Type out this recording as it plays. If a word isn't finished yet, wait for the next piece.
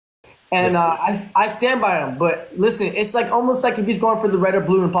And I stand by him. But listen, it's like almost like if he's going for the red or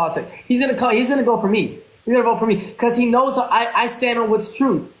blue in politics. He's gonna go for me. He's gonna vote for me because he knows I stand on what's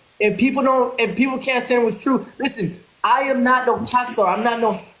true. If people can't stand on what's true, listen, I am not no Castro. I'm not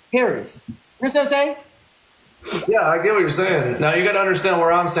no Harris. You understand what I'm saying? Yeah, I get what you're saying. Now you got to understand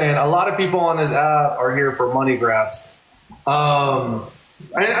where I'm saying. A lot of people on this app are here for money grabs. I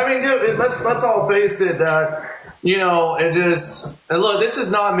mean, dude, let's all face it that, you know, it just, and look, this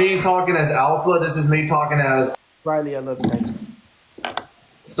is not me talking as alpha. This is me talking as Riley. I love you. Thank you.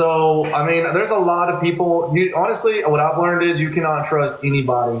 So, I mean, there's a lot of people. Honestly, what I've learned is you cannot trust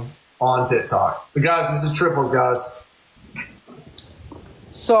anybody on TikTok. But guys, this is Triples, guys.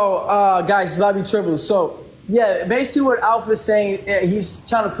 So, guys, it's about to be Triples. So, yeah, basically what Alpha's saying, he's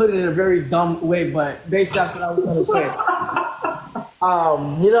trying to put it in a very dumb way, but basically that's what I was going to say.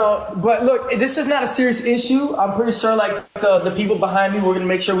 You know, but look, this is not a serious issue. I'm pretty sure, like, the people behind me, we're going to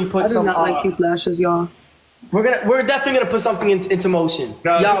make sure we put some... I do not like these lashes, y'all. We're definitely going to put something into motion.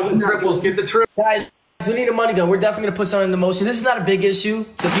 Guys, Triples, get the trip. Guys, we need a money gun. We're definitely going to put something into motion. This is not a big issue.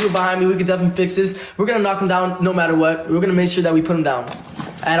 The people behind me, we can definitely fix this. We're going to knock them down no matter what. We're going to make sure that we put them down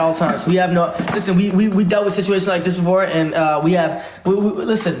at all times. We have no... Listen, we dealt with situations like this before, and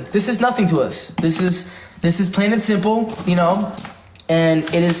listen, this is nothing to us. This is plain and simple, you know, and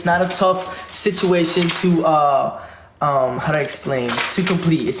it is not a tough situation to, how to explain, to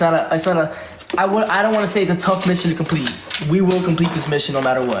complete. It's not a... I don't want to say it's a tough mission to complete. We will complete this mission no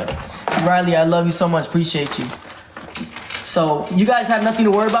matter what. Riley, I love you so much. Appreciate you. So you guys have nothing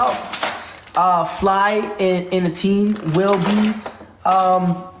to worry about. Flyy and the team will be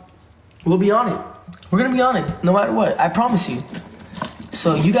we'll be on it. We're gonna be on it no matter what. I promise you.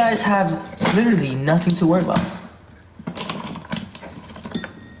 So you guys have literally nothing to worry about.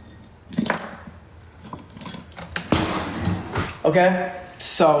 Okay.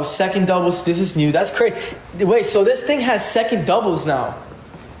 So second doubles, this is new. That's crazy. Wait, so this thing has second doubles now.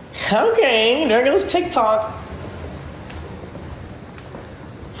 Okay, there goes TikTok.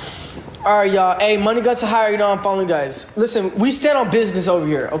 All right, y'all. Hey, money gun to hire. You know I'm following you guys. Listen, we stand on business over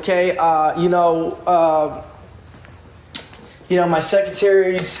here, okay? You know, my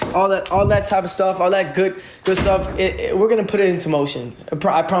secretaries, all that type of stuff, all that good stuff. We're gonna put it into motion.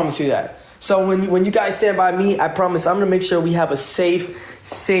 I promise you that. So when you guys stand by me, I promise I'm gonna make sure we have a safe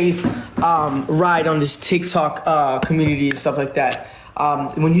ride on this TikTok community and stuff like that.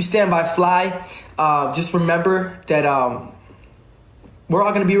 When you stand by Flyy, just remember that we're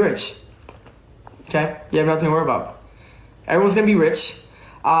all gonna be rich. Okay, you have nothing to worry about. Everyone's gonna be rich.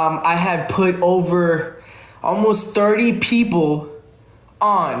 I had put over almost 30 people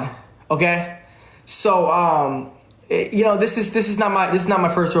on. Okay, so you know, this is not my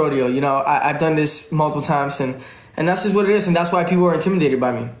first rodeo. You know, I've done this multiple times, and that's just what it is, and that's why people are intimidated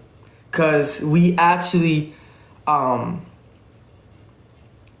by me, because we actually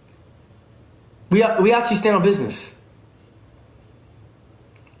we actually stand on business.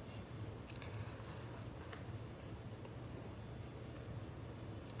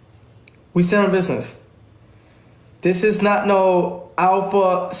 We stand on business. This is not no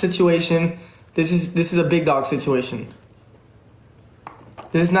alpha situation. This is a big dog situation.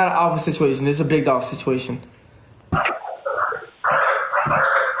 This is not an alpha situation. This is a big dog situation.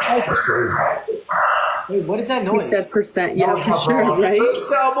 That's crazy. Wait, what is that noise? He said percent. Yeah, for sure, right? This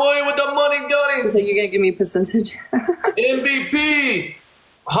cowboy with the money gunning. So you're gonna give me a percentage? MVP.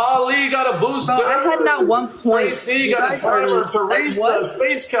 Holly got a booster. Bro, I had not one point. Tracy got a timer. Teresa,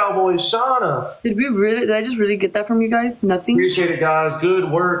 Space Cowboy, Shauna. Did I just really get that from you guys? Nothing? Appreciate it, guys. Good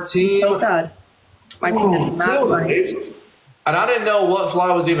work, team. So sad. My team did not play. And I didn't know what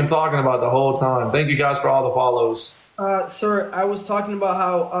Flyy was even talking about the whole time. Thank you guys for all the follows. Sir, I was talking about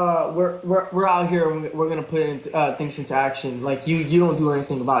how we're out here and we're gonna put things into action. Like you don't do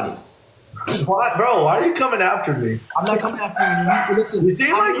anything about it. What, bro? Why are you coming after me? I'm not coming after you. Listen, you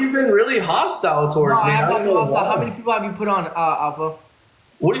seem like you've been really hostile towards me. How many people have you put on, Alpha?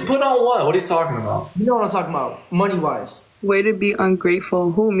 What do you put on? What? What are you talking about? You know what I'm talking about, money wise. Way to be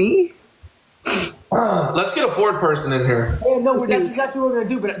ungrateful. Who, me? Let's get a Ford person in here. Yeah, no, that's exactly what we're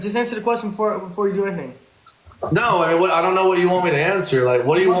gonna do. But just answer the question before you do anything. No, I mean, I don't know what you want me to answer. Like,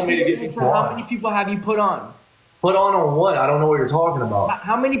 what do you want me to get you for? How many people have you put on? Put on what? I don't know what you're talking about.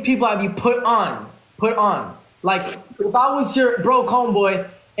 How many people have you put on? Put on. Like, if I was your broke homeboy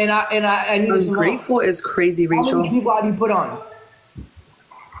and I needed some help. Ungrateful is crazy, Rachel. How many people have you put on?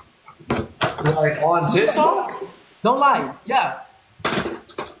 Like on TikTok? Don't lie. Yeah.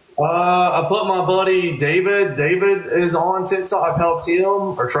 I put my buddy David. David is on TikTok. I've helped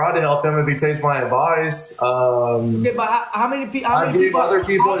him or tried to help him if he takes my advice. Okay, but how many people? I gave other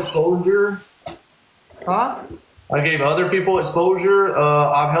people exposure. Huh? I gave other people exposure.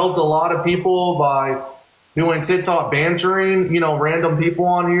 I've helped a lot of people by doing TikTok bantering, random people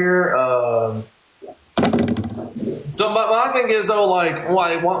on here. So my thing is though, like,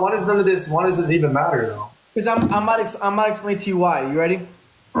 why does none of this? Why does it even matter though? Because I'm about to explain to you why. You ready?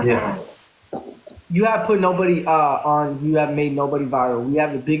 Yeah. You have put nobody on. You have made nobody viral. We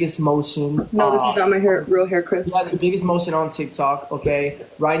have the biggest motion. No, this is not my real hair, Chris. We have the biggest motion on TikTok. Okay,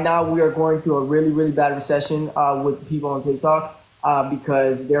 right now we are going through a really, really bad recession with the people on TikTok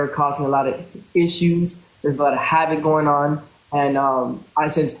because they're causing a lot of issues. There's a lot of havoc going on, and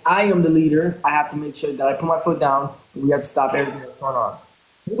since I am the leader, I have to make sure that I put my foot down. And we have to stop everything that's going on.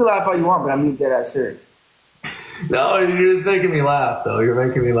 You can laugh all you want, but I mean that serious. No, you're just making me laugh, though. You're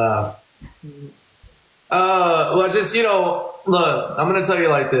making me laugh. Well, just, look, I'm going to tell you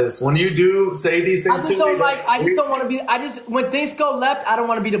like this. When you do say these things to me. I just don't want to be, when things go left, I don't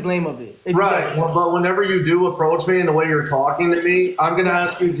want to be the blame of it. Right. But whenever you do approach me in the way you're talking to me, I'm going to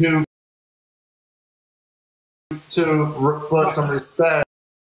ask you to put some respect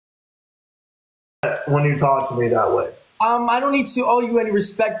when you talk to me that way. I don't need to owe you any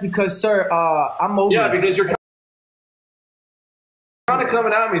respect because, sir, I'm over. Yeah, because you're kind of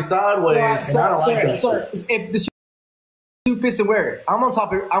coming at me sideways. Yeah, and I don't like that. sir, if the shoe fits, to wear it. I'm on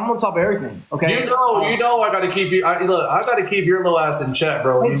top of everything. Okay. You know, I got to keep you. I got to keep your little ass in check,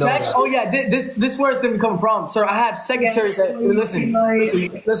 bro. You know that. Oh yeah, this where it's gonna become a problem, sir. I have secretaries that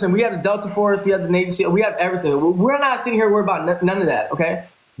listen. We have the Delta Force, we have the Navy SEAL, we have everything. We're not sitting here worried about none of that. Okay.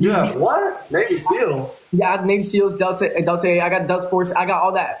 Yeah. What? Navy SEAL? Yeah, I have Navy SEAls, Delta A. I got Delta Force. I got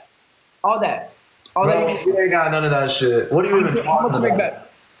all that. Bro, you ain't got none of that shit. What are you even talking about?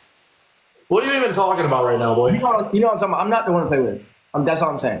 What are you even talking about right now, boy? You know what I'm talking about. I'm not the one to play with. That's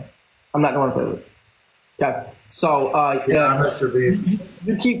all I'm saying. I'm not the one to play with. Okay. So Mr. Beast.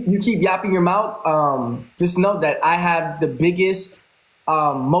 You keep yapping your mouth. Just know that I have the biggest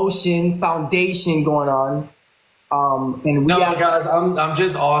motion foundation going on. Guys, I'm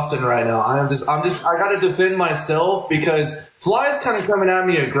just Austin right now. I gotta defend myself because Fly's kind of coming at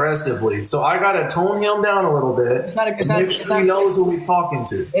me aggressively, so I gotta tone him down a little bit. He knows who he's talking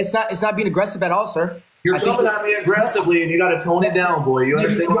to. It's not being aggressive at all, sir. You're coming at me aggressively, and you gotta tone it down, boy. You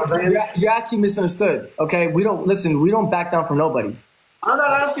understand what I'm saying? You're actually misunderstood. Okay, we don't back down from nobody. I'm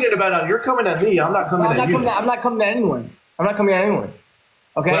not asking it about. You're coming at me. I'm not coming at you. I'm not coming at anyone.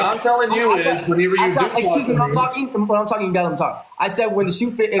 Okay. What I'm telling you is, whenever you do talk to me, when I'm talking, you gotta let me talk. I said when the shoe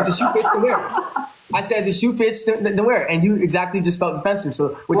fits, if the shoe fits, then wear it. I said the shoe fits, then wear it. And you exactly just felt defensive.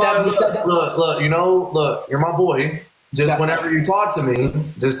 So with that being said, look, you're my boy. Just whenever you talk to me,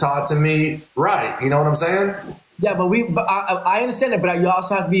 just talk to me right. You know what I'm saying? Yeah, but I understand that, but you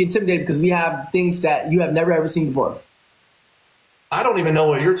also have to be intimidated because we have things that you have never ever seen before. I don't even know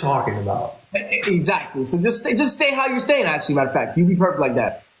what you're talking about. Exactly. So just stay how you're staying. Actually, matter of fact, you be perfect like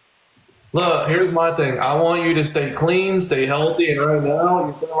that. Look, here's my thing. I want you to stay clean, stay healthy, and right now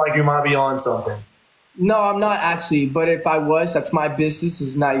you feel like you might be on something. No, I'm not actually. But if I was, that's my business.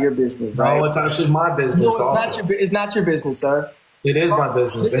 It's not your business, right? No, it's actually my business. No, it's not your business, sir. It is my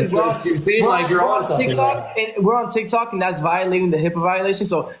business. You seem like you're on something. TikTok, and we're on TikTok, and that's violating the HIPAA violation.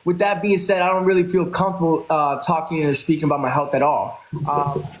 So, with that being said, I don't really feel comfortable talking or speaking about my health at all.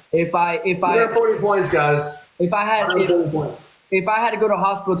 If I 40 points, guys. If I had to go to the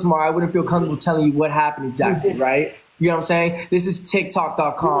hospital tomorrow, I wouldn't feel comfortable telling you what happened exactly, right? You know what I'm saying? This is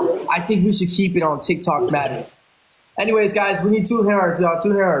TikTok.com. I think we should keep it on TikTok matter. Anyways, guys, we need 2 hair arts, y'all.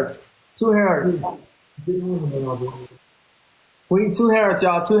 2 hair arts. 2 hair arts. We need 2 hair arts,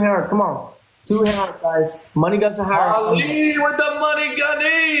 y'all. 2 hair arts. Come on. 2 hair arts, guys. Money guns are higher. Ali with the money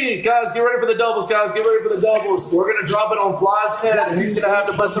gunny. Guys, get ready for the doubles, guys. Get ready for the doubles. We're going to drop it on Fly's head, and he's going to have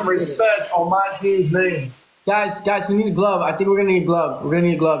to put some respect on my team's name. Guys, we need a glove. I think we're going to need a glove. We're going to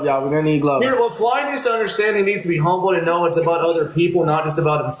need a glove, y'all. We're going to need a glove. Here, what Fly needs to understand, he needs to be humble and know it's about other people, not just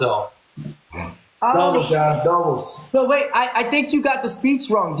about himself. Doubles, guys, doubles. So wait, I think you got the speech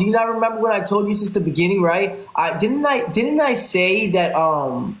wrong. Do you not remember when I told you since the beginning, right? Didn't I say that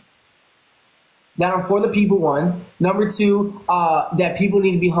that I'm for the people, 1. Number 2, that people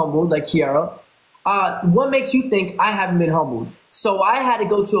need to be humbled, like Kiara. What makes you think I haven't been humbled? So I had to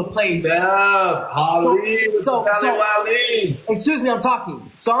go to a place. Yeah, Holly. Excuse me, I'm talking.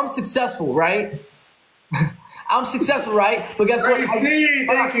 So I'm successful, right? I'm successful, right? But guess what?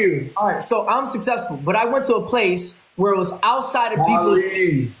 Thank you. All right, so I'm successful, but I went to a place where it was outside of people's.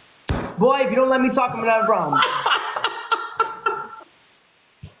 Boy, if you don't let me talk, I'm gonna have a problem.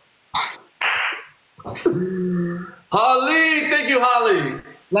 Holly, thank you, Holly.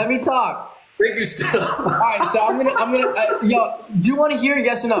 Let me talk. Thank you still. All right, so I'm gonna. Yo, do you want to hear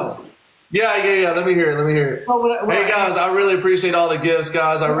yes or no? Yeah. Let me hear it. Oh, Hey guys, I really appreciate all the gifts,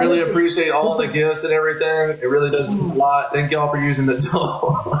 guys. I really appreciate all the gifts and everything. It really does mean a lot. Thank y'all for using the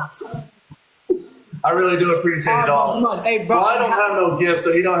tools. I really do appreciate it all. Come on. Hey, bro. Well, I don't have no gifts,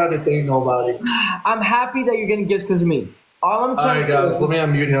 so you don't have to thank nobody. I'm happy that you're getting gifts because of me. All I'm trying to say guys, is, let me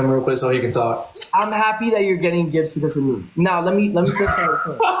unmute him real quick so he can talk. I'm happy that you're getting gifts because of me. Now let me finish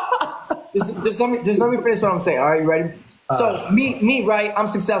just let me finish what I'm saying. All right, you ready? So me, right? I'm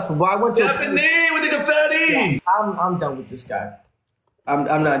successful. Well, I went to Stephanie with the confetti. Yeah, I'm done with this guy.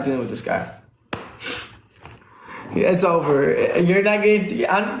 I'm not dealing with this guy. It's over. You're not getting.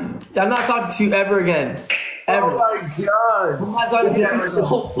 I'm not talking to you ever again. Ever. Oh my god! I'm not talking to you ever.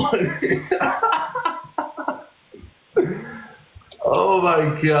 So funny. Oh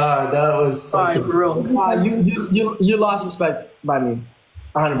my god, that was Fine, bro. You lost respect by me,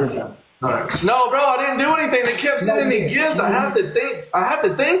 100%. No, bro, I didn't do anything. They kept sending me gifts. I have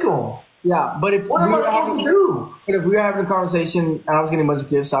to thank them. Yeah, but if what am I supposed to do? But if we were having a conversation and I was getting a bunch of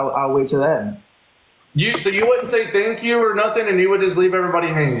gifts, I'll wait till the end. So you wouldn't say thank you or nothing, and you would just leave everybody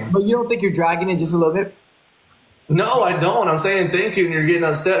hanging. But you don't think you're dragging it just a little bit? No, I don't. I'm saying thank you, and you're getting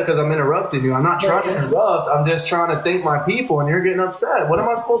upset because I'm interrupting you. I'm not trying to interrupt. I'm just trying to thank my people, and you're getting upset. What am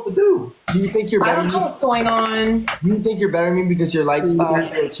I supposed to do? Do you think you're better? I don't know what's going on. Do you think you're better than me because your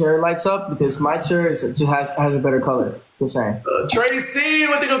your chair lights up? Because my chair just has a better color. Just saying. Tracy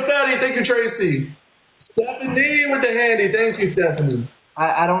with the confetti. Thank you, Tracy. Stephanie with the handy. Thank you, Stephanie.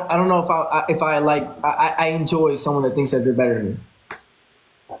 I don't know if I enjoy someone that thinks that they're better than me.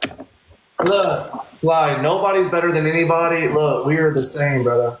 Look, Flyy, nobody's better than anybody. Look, we are the same,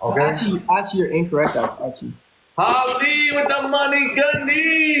 brother. Okay. Actually, you're incorrect. Actually. Holly with the money,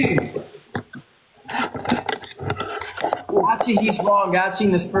 Gundy. Actually, he's wrong. Actually,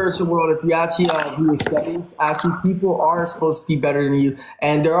 in the spiritual world, if you actually do studies, actually, people are supposed to be better than you,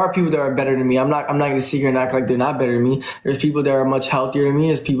 and there are people that are better than me. I'm not going to sit here and act like they're not better than me. There's people that are much healthier than me.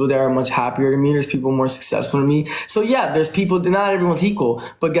 There's people that are much happier than me. There's people more successful than me. So yeah, there's people. Not everyone's equal,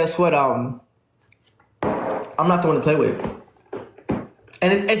 but guess what? I'm not the one to play with.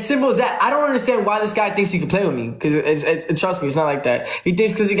 And it's as simple as that. I don't understand why this guy thinks he can play with me. Because trust me, it's not like that. He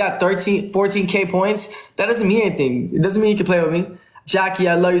thinks because he got 14K points, that doesn't mean anything. It doesn't mean he can play with me. Jackie,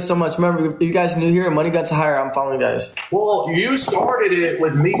 I love you so much. Remember, if you guys are new here, Money Guts Higher, I'm following you guys. Well, you started it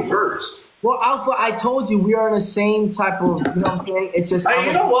with me first. Well, Alpha, I told you we are in the same type of, you know what I'm saying? It's just. Hey,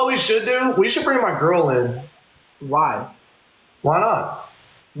 you know what we should do? We should bring my girl in. Why? Why not?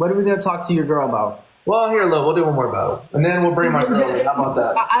 What are we going to talk to your girl about? Well, here, look, we'll do one more battle. And then we'll bring my girl in. How about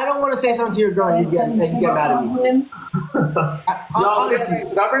that? I don't want to say something to your girl and you get mad at me. Honestly,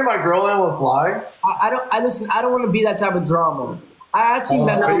 should I bring my girl in with Flyy? I don't want to be that type of drama. I actually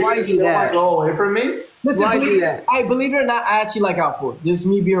met her. Why do that? My girl away from me? Listen, Why do that? Believe it or not, I actually like Alpha. Just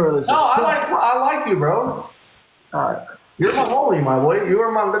me being realistic. No, I like you, bro. Alright. You're my homie, my boy.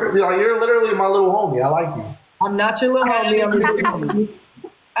 You're literally my little homie. I like you. I'm not your little homie. I'm your big homie.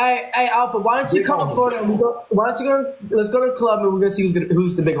 Hey, Alpha, why don't you come to Florida and let's go to the club and we're gonna see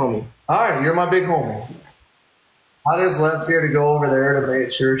who's the big homie. All right, you're my big homie. I just left here to go over there to make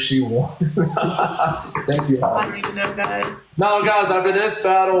sure she won. Thank you. I don't even know, guys. No, guys, after this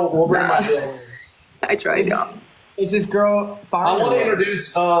battle, we'll bring my girl in. I tried. Is this girl fine? I want to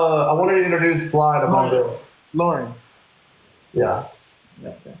introduce Flyy to my girl. Lauren. Yeah.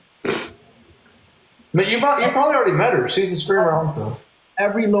 Okay. But you probably already met her. She's a streamer also.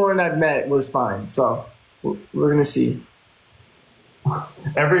 Every Lauren I've met was fine, so we're gonna see.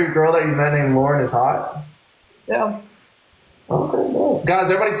 Every girl that you met named Lauren is hot? Yeah. Okay, cool. Guys,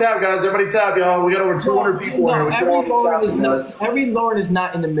 everybody tap, y'all. We got over 200 people in here. We should all be tapping us. Every Lauren is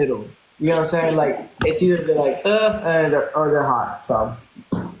not in the middle. You know what I'm saying? Like, it's either they're like, or they're hot, so.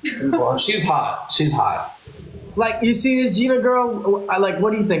 Well, she's hot. She's hot. Like, you see this Gina girl?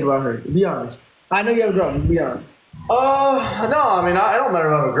 What do you think about her? Be honest. I know you have a girl, be honest. No, I mean, I don't matter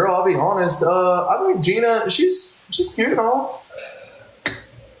about a girl, I'll be honest. I think Gina, she's cute and all.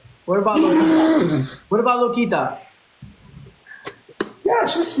 What about Loquita? What about Loquita? Yeah,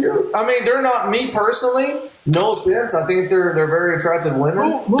 she's cute. I mean, they're not me personally. No offense. I think they're very attractive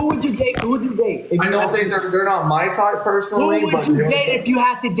women. Who would you date? Who would you date? I don't think they're not my type personally. Who would you date if you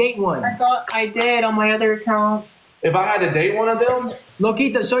had to date one? I thought I did on my other account. If I had to date one of them?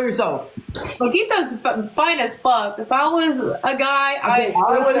 Loquita, show yourself. Loquita's fine as fuck. If I was a guy, I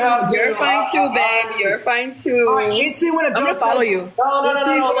would have to. You're fine too, babe. You're fine too. Let's see what a girl I'm gonna follow you. No.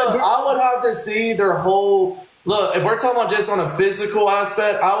 I would have to see their whole. Look, if we're talking about just on a physical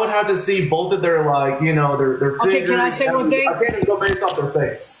aspect, I would have to see both of their their figures. Okay, can I say one thing? I can't just go based off their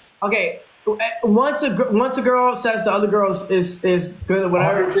face. Okay, once a girl says the other girl is good,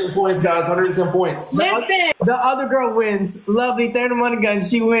 whatever. 110 points, guys. 110 points. Listen. The other girl wins. Lovely, third money gun.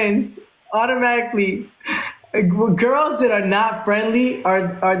 She wins automatically. Girls that are not friendly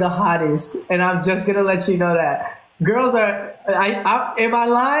are the hottest, and I'm just gonna let you know that. Girls are. Am I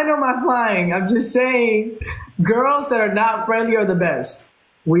lying or am I flying? I'm just saying. Girls that are not friendly are the best.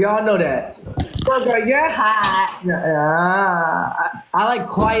 We all know that. So, girl, you're hot. I like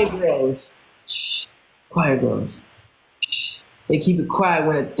quiet girls. Shh. Quiet girls. Shh. They keep it quiet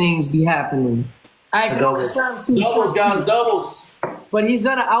when things be happening. Doubles, guys, doubles. But he's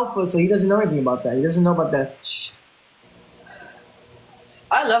not an alpha, so he doesn't know anything about that. He doesn't know about that. Shh.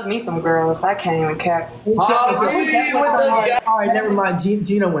 I love me some girls. I can't even cap. All right, never mind.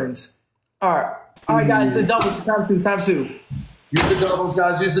 Gina wins. All right, guys, it's doubles. It's time two. Use the doubles,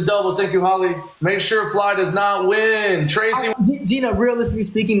 guys. Use the doubles. Thank you, Holly. Make sure Flyy does not win. Tracy. Gina, realistically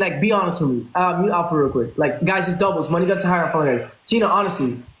speaking, like, be honest with me. Mute Alpha real quick. Like, guys, it's doubles. Money got to higher on phone guys. Gina,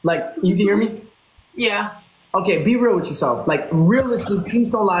 honestly, like, you can hear me? Yeah. Okay, be real with yourself. Like, realistically, please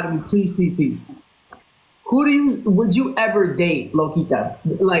don't lie to me. Please, please, please. Would you ever date, Loquita?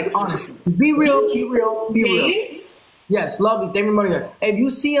 Like, honestly. Just be real, be real, be real. Yes, lovely. Thank you, money. If you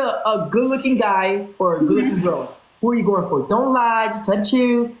see a good-looking guy or a good-looking girl, who are you going for? Don't lie, just touch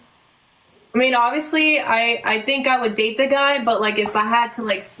you. I mean, obviously, I think I would date the guy, but like if I had to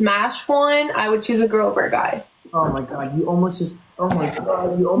like smash one, I would choose a girl over a guy. Oh my god, you almost just. Oh my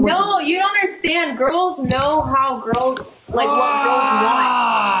god, you almost. No, you don't understand. Girls know how girls like what girls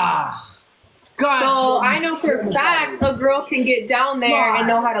want. God. So I know for a fact a girl can get down there and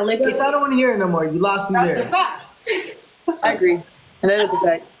know how to lick it. I don't want to hear it no more. You lost me That's there. a fact. I agree. And that is a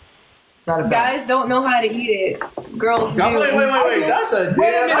fact. Not a fact. Guys don't know how to eat it. Girls do. Wait. That's a damn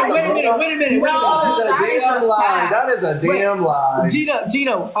lie. Wait a minute. No, that is a fact. That is a damn lie.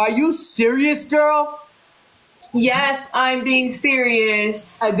 Gino, are you serious, girl? Yes, I'm being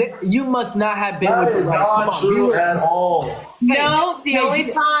serious. You must not have been That with is the right. not true at all. No, the only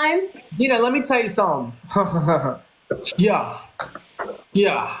time. Gina, let me tell you something. Yeah.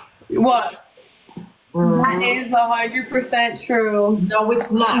 What? That is 100% true. No,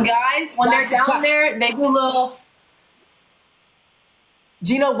 it's not. Guys, when they're down there, they do little.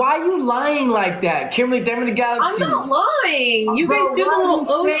 Gina, why are you lying like that? Kimberly, damn the galaxy. I'm not lying. You guys do the little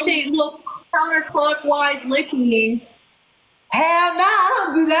O-shape, little counterclockwise licking. Hell nah, I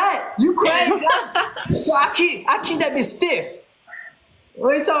don't do that. You crazy? So I keep that bitch stiff.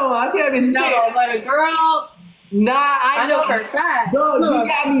 What are you talking about? I keep that bitch stiff. No, but a girl. Nah, I know for a fact. Bro, you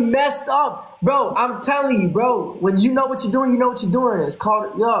got me messed up. Bro, I'm telling you, bro. When you know what you're doing, you know what you're doing. It's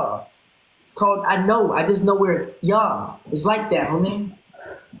called, It's called, I just know where it's, It's like that, homie.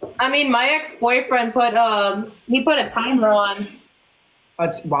 I mean, my ex-boyfriend he put a timer on.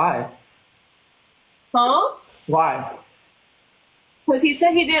 Why? Huh? Why? Because he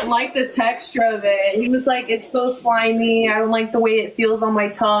said he didn't like the texture of it. He was like, it's so slimy. I don't like the way it feels on my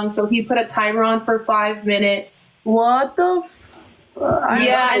tongue. So he put a timer on for 5 minutes. What the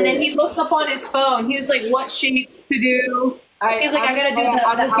Yeah, and then he looked up on his phone. He was like, what shapes to do? He's like, I gotta do the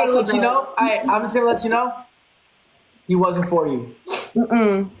I'm just gonna let you know. I'm just gonna let you know. He wasn't for you.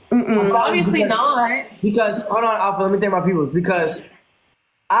 Obviously not. Because, hold on, Alpha, let me think about people's. Because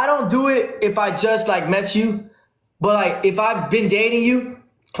I don't do it if I just, like, met you. But, like, if I've been dating you,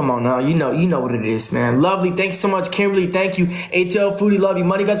 come on now, you know what it is, man. Lovely, thanks so much, Kimberly, thank you. ATL Foodie, love you.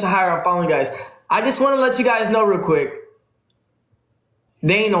 Money got to hire, I'm following guys. I just want to let you guys know real quick,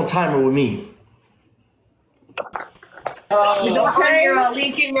 there ain't no timer with me. You don't have your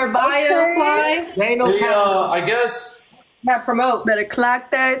link in your bio, Flyy? There ain't no timer. I guess. Yeah, promote. Better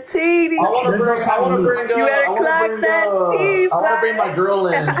clock that TD. I want to bring my girl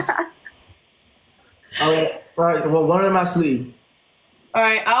in. All right, well, one in my sleeve. All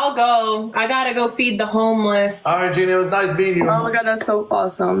right, I'll go. I gotta go feed the homeless. All right, Gina, it was nice meeting you. Oh my god, that's so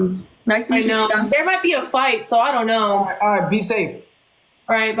awesome. Nice to meet you. I know. There might be a fight, so I don't know. All right, be safe.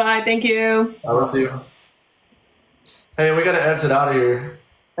 All right, bye. Thank you. I will see you. Hey, we gotta exit out of here.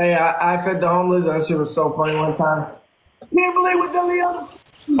 Hey, I fed the homeless. That shit was so funny one time. Can't believe with the Leo.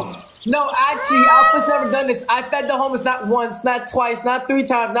 No, actually, Alpha's never done this. I fed the homeless not once, not twice, not 3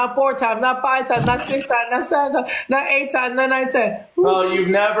 times, not 4 times, not 5 times, not 6 times, not 7 times, not 8 times, not 9 times. Oh, you've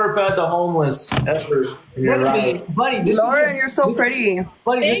never fed the homeless ever in your life. Buddy, Lauren, you're so pretty.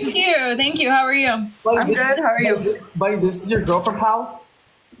 Buddy, Thank you. How are you? Buddy, I'm good. How are you? Buddy, this is your girlfriend, pal?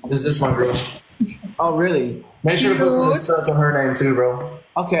 This is my girl. Oh, really? Make sure to put some respect on her name too, bro.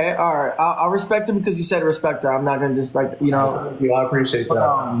 Okay, all right. I'll respect her because you said respect her. I'm not gonna disrespect. You know. I appreciate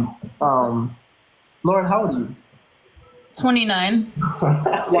that. Lauren, how old are you? 29.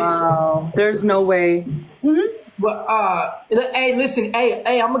 Wow. There's no way. But hey, listen,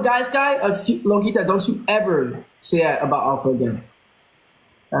 hey, I'm a guy's guy. Excuse, Longita, don't you ever say that about Alpha again.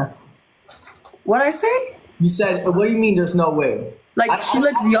 What'd I say? You said, what do you mean? There's no way? Like, she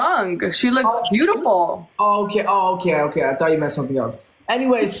looks young. She looks beautiful. Oh, okay. I thought you meant something else.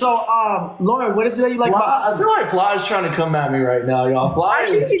 Anyway, so Lauren, what is it that you like? I feel like Fly's trying to come at me right now, y'all. Fly I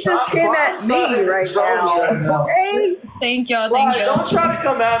think he just came at me right now. Hey. Thank y'all. Fly, Thank you. don't try to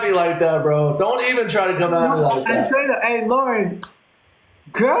come at me like that, bro. Don't even try to come at me like I that. say that. Hey, Lauren,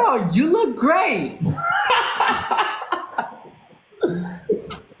 girl, you look great.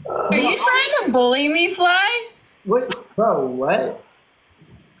 Are you trying to bully me, Fly? What, bro? What?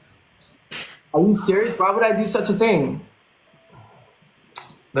 Are you serious? Why would I do such a thing?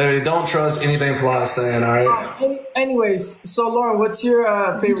 Baby, don't trust anything Fly's saying, all right? Anyways, so Lauren, what's your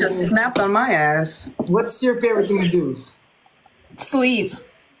He favorite? just snapped on my ass. What's your favorite thing to do? Sleep.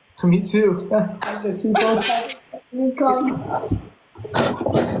 Me too. But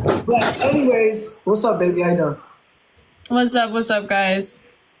anyways, what's up, baby? How you doing? What's up? What's up, guys?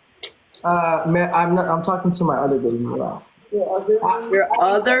 Man, I'm talking to my other baby. Wow. Your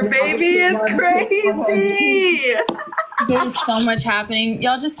other baby is crazy. There's so much happening.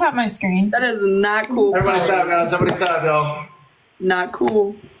 Y'all just tap my screen. That is not cool. Everybody tap, guys. Everybody tap, y'all. Not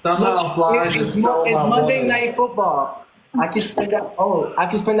cool. Somehow Fly It's just stole my Monday wallet. Night Football. I can spend that. Oh, I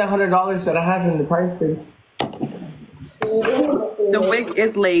can spend that $100 that I have in the price space. The wig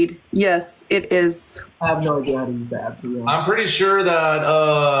is laid. Yes, it is. I have no idea how to use that app. I'm pretty sure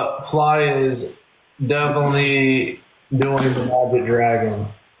that Fly is definitely doing the Magic Dragon.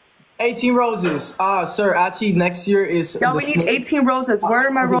 18 roses. Sir, actually, next year is. Y'all, we need 18 roses. Where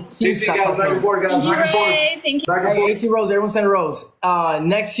are my roses? 18 guys, back and forth, guys. Thank you, Back and forth. Ray. Thank you. Back and Hey, forth. 18 roses. Everyone send a rose.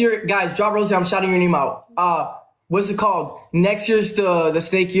 Next year, guys, drop roses. I'm shouting your name out. What's it called? Next year's the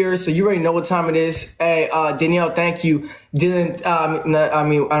snake year, so you already know what time it is. Hey, Danielle, thank you. Dylan,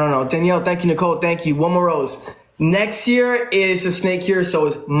 I don't know. Danielle, thank you. Nicole, thank you. One more rose. Next year is the snake year, so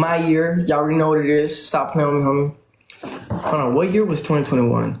it's my year. Y'all already know what it is. Stop playing with me, homie. Hold on. What year was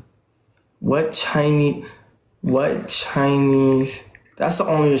 2021? What Chinese? That's the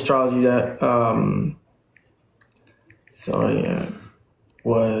only astrology that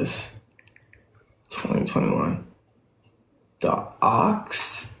was 2021. The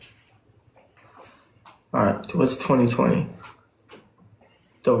ox. All right, what's 2020?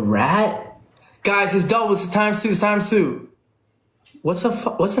 The rat. Guys, it's double. It's times two. It's times two. What's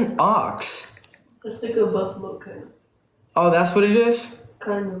an ox? It's like a buffalo kind. Oh, that's what it is.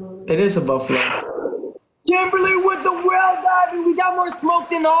 Kind of. It is a buffalo. Kimberly with the well done. We got more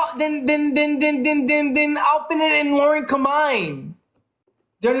smoke than Alvin and Lauren combined.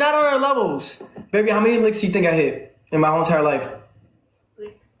 They're not on our levels. Baby, how many licks do you think I hit in my whole entire life?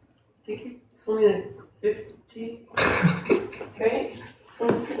 Like, I think it's only like 50. Right?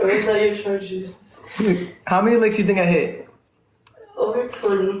 Or is that your charges? How many licks do you think I hit? Over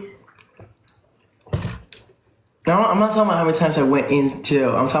 20. No, I'm not talking about how many times I went in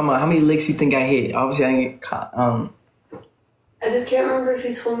jail. I'm talking about how many licks you think I hit. Obviously, I didn't get caught. I just can't remember if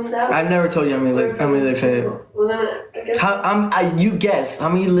you told me that. I never told you how many licks I hit. Well, then I guess You guess. How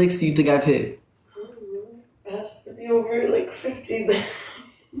many licks do you think I've hit? it has to be over like 50 then.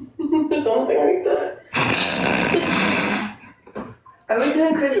 Or something like that. Are we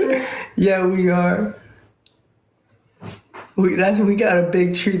doing Christmas? Yeah, we are. We got a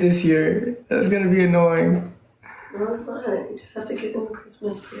big tree this year. That's gonna be annoying. No, it's not. You just have to get them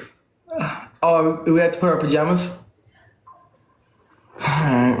Christmas gift. Oh, we have to put our pajamas?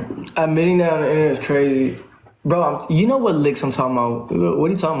 Alright. Admitting that on the internet is crazy. Bro, you know what licks I'm talking about. What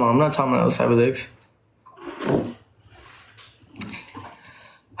are you talking about? I'm not talking about those type of licks.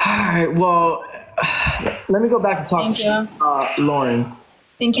 Alright, well, let me go back to talking Thank to Lauren.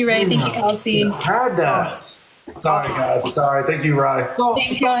 Thank you, Ray. Thank you, Kelsey. Had that. Sorry, guys. It's all right. Thank you, Rye.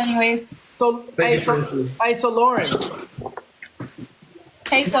 Thank y'all anyways. So Lauren.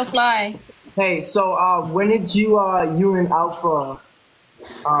 Hey, so Fly. Hey, so when did you and Alpha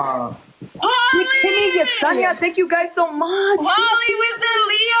Kimmy, Yesenia, thank you guys so much. Holly with the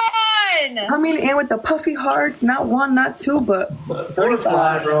Leon. Coming in with the puffy hearts, not one, not two, but Poor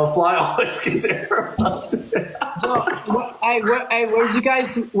Fly, bro. Fly always gets interrupted.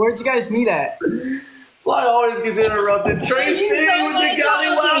 where'd you guys meet at? Fly always gets interrupted. Tracy with the galley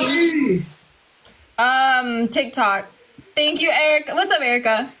wappy. TikTok. Thank you, Erica. What's up,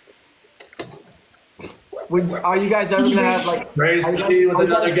 Erica? Are you guys ever gonna have like Tracy with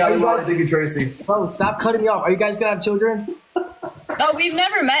another galley wappy. Thank you, Tracy. Bro, stop cutting me off. Are you guys gonna have children? Oh, we've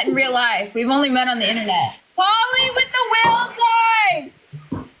never met in real life. We've only met on the internet. Holly with the whale die?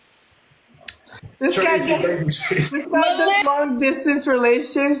 This guy does long distance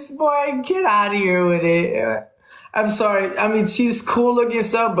relationships, boy. Get out of here with it. I'm sorry. I mean, she's cool looking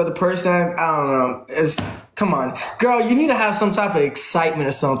stuff, but the person, I don't know. Come on, girl. You need to have some type of excitement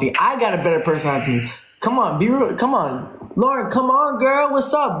or something. I got a better personality. Come on, be real. Come on, Lauren. Come on, girl.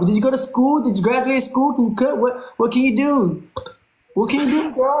 What's up? Did you go to school? Did you graduate school? Can you cook? What can you do? What can you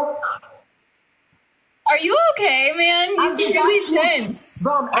do, girl? Are you okay, man? You seem really tense.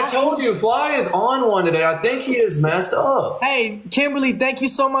 Bro, I told you, Flyy is on one today. I think he is messed up. Hey, Kimberly, thank you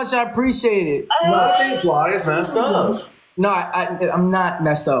so much. I appreciate it. I think Flyy is messed up. No, I'm not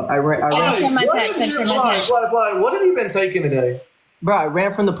messed up. I ran. Send my text. Flyy, what have you been taking today? Bro, I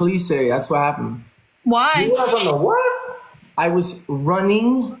ran from the police area. That's what happened. Why? You ran from the what? I was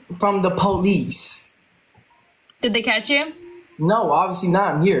running from the police. Did they catch you? No, obviously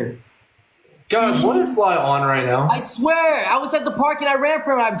not. I'm here. Guys, what is Flyy on right now? I swear, I was at the park and I ran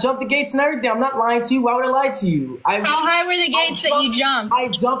from it. I jumped the gates and everything. I'm not lying to you. Why would I lie to you? How high were the gates that you jumped? I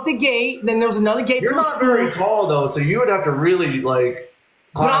jumped the gate. Then there was another gate. You're to the not school. very tall though, so you would have to really like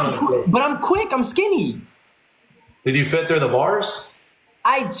climb. But I'm quick. I'm skinny. Did you fit through the bars?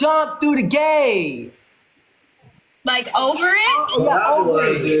 I jumped through the gate. Like over it? Yeah, over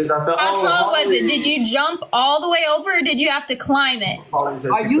it. How tall was it? Did you jump all the way over or did you have to climb it?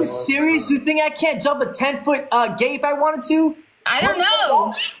 Are you serious? You think I can't jump a 10-foot gate if I wanted to? I don't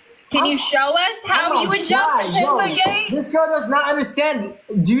know. Can you show us how you would jump a 10-foot gate? This girl does not understand.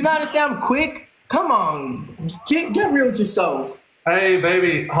 Do you not understand I'm quick? Come on. Get real with yourself. Hey,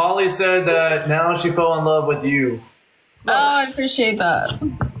 baby. Holly said that now she fell in love with you. Oh, I appreciate that.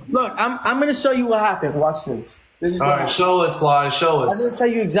 Look, I'm going to show you what happened. Watch this. This is All right, show us, Flyy. Show I'm going to us. tell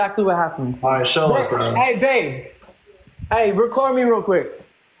you exactly what happened. All right, show us, bro. Hey, babe. Hey, record me real quick.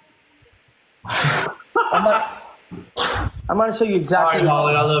 I'm going to show you All exactly. right,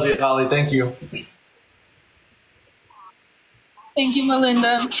 Holly. I love you, Holly. Thank you. Thank you,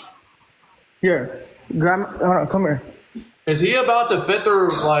 Melinda. Here. Grandma, hold on, come here. Is he about to fit through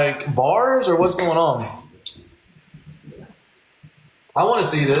like bars or what's going on? I want to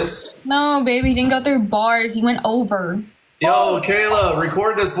see this. No, baby, he didn't go through bars. He went over. Yo, Kayla,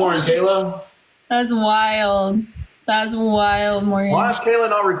 record this for him, Kayla. That's wild. That's wild, Morgan. Why is Kayla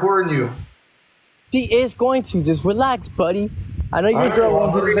not recording you? She is going to. Just relax, buddy. I know your girl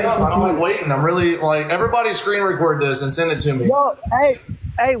won't do the same. I don't like waiting. I'm really like everybody screen record this and send it to me. Yo,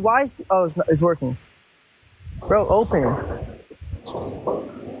 hey, why is... Oh, it's working. Bro, open.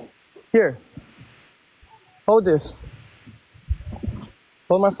 Here. Hold this.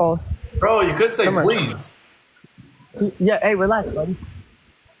 Hold my phone. Bro, you could say Come on. please. Yeah, hey, relax, buddy.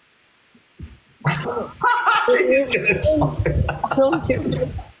 He's gonna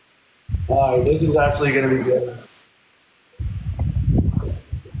Alright, this is actually gonna be good.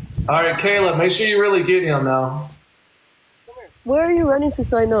 Alright, Kayla, make sure you really get him now. Where are you running to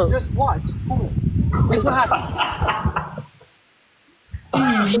so I know? Just watch. Just hold it. This is what happened.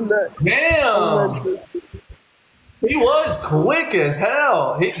 Damn! He was quick as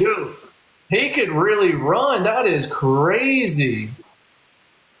hell. Dude, he could really run. That is crazy.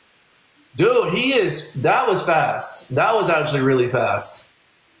 Dude, that was fast. That was actually really fast.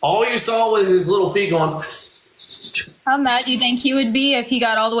 All you saw was his little feet going. How mad do you think he would be if he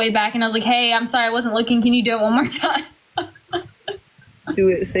got all the way back and I was like, hey, I'm sorry, I wasn't looking. Can you do it one more time? Do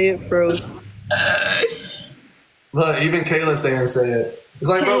it. Say it froze. Look, even Kayla saying say it. It's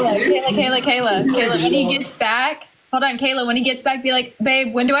like, bro, Kayla, when he gets back, hold on, Kayla, when he gets back, be like,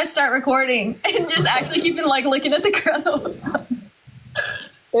 babe, when do I start recording? And just act like you've been like looking at the ground the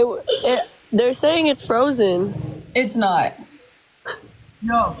whole time. They're saying it's frozen. It's not.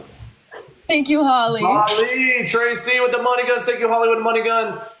 Yo. Thank you, Holly. Holly, Tracy with the money guns. Thank you, Holly with the money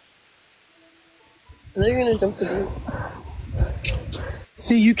gun. They're gonna jump the gate.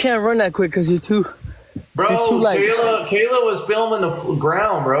 See, you can't run that quick because you're too... Bro, You're too light. Kayla was filming the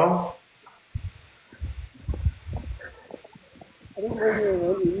ground, bro. I didn't know you were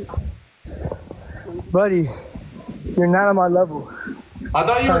running. Buddy, you're not on my level. I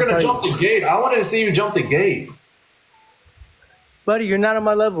thought you were going to jump the gate. I wanted to see you jump the gate. Buddy, you're not on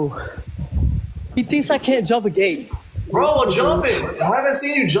my level. He thinks I can't jump a gate. Bro, well, jump it. I haven't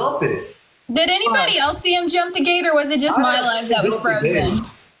seen you jump it. Did anybody else see him jump the gate or was it just my life that was frozen?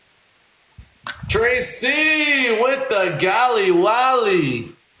 Tracy with the galley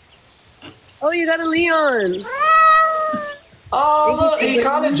wally. Oh, you got a Leon. Oh, look, he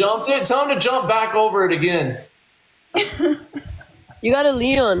kind of jumped it. Tell him to jump back over it again. You got a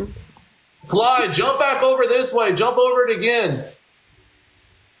Leon. Flyy, jump back over this way. Jump over it again.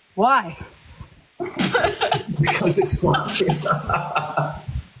 Why? because it's funny.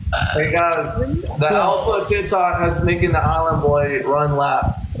 Hey guys, the alpha TikTok has making the Island Boy run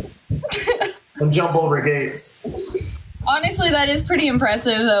laps and jump over gates. Honestly, that is pretty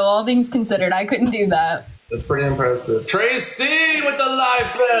impressive, though. All things considered, I couldn't do that. That's pretty impressive. Tracy with the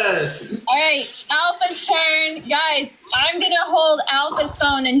live vest. All right, Alpha's turn, guys. I'm gonna hold Alpha's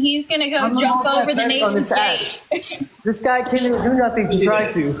phone, and he's gonna go jump over the nation's gate. This guy can't even do nothing to try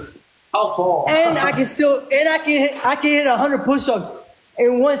to. I'll fall. And I can hit 100 push-ups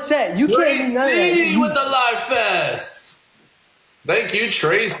in one set. You can't do none of Tracy that. with the live vest. Thank you,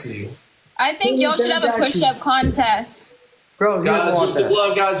 Tracy. I think y'all should have a push-up contest. Bro, you Guys, want use the that.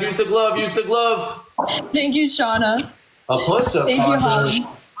 glove. Guys, use the glove. Use the glove. Thank you, Shauna. A push-up Thank you, contest. Holly.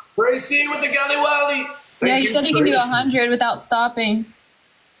 Tracy with the galley wally. Yeah, you said you can do 100 without stopping.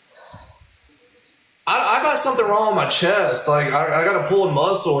 I got something wrong with my chest. Like, I got to pull a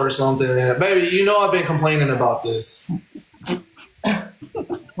muscle or something. Baby, you know I've been complaining about this.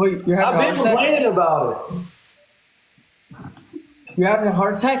 Wait, you're I've having a been heart attack? complaining about it. You're having a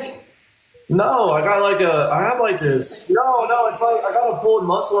heart attack? No, I have like this. No, it's like I got a pulled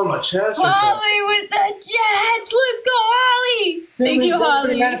muscle in my chest. Or something. Holly with the Jets. Let's go, Holly. Thank you,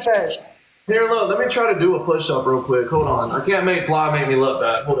 Holly. Here, look, let me try to do a push-up real quick. Hold on. I can't make Fly make me look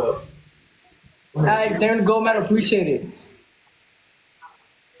bad. Hold up. Darren Goldman appreciate it.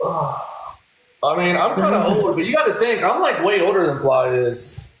 I mean, I'm kind of old, but you got to think, I'm like way older than Fly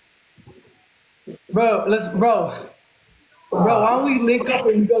is. Bro, why don't we link up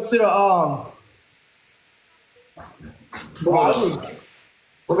and go to the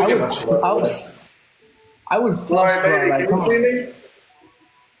Let me get my shit. I would flush, bro. Like, come on.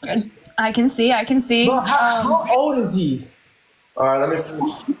 I can see. Bro, how old is he? All right, let me see.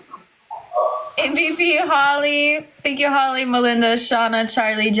 MVP Holly. Thank you, Holly, Melinda, Shauna,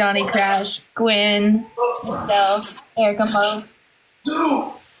 Charlie, Johnny, Crash, Gwen, Michelle, Erica, Mo.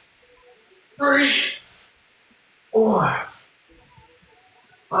 2, 3, 4,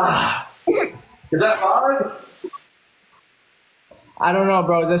 5. Is that 5? I don't know,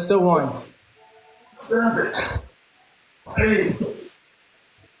 bro. That's still one. 7, 8,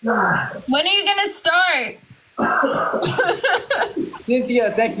 9. When are you gonna start?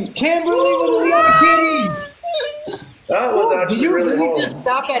 Cynthia, thank you. Kimberly with the Leona Kitty. That was actually Did you really really long. just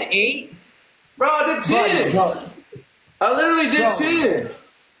stop at 8? Bro, I did 10. I literally did 10.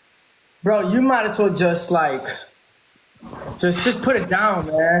 Bro, you might as well just just put it down,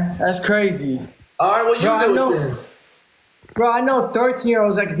 man. That's crazy. All right, well, you Bro, I do know- it then. Bro, I know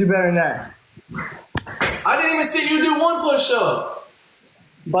 13-year-olds that can do better than that. I didn't even see you do one push-up.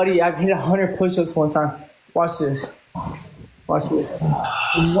 Buddy, I've hit 100 push-ups one time. Watch this. Watch this.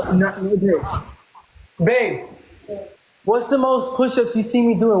 Babe, what's the most push-ups you see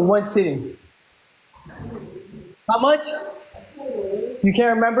me do in one sitting? How much? You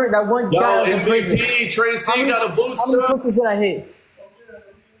can't remember? That one Yo, guy was in prison. MVP, Tracy got a How boost many up. push-ups did I hit?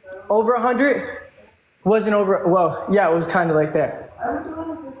 Over 100? Wasn't over, well, yeah, it was kind of like that.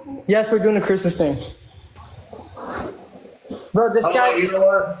 Yes, we're doing a Christmas thing. Bro, this guy, You know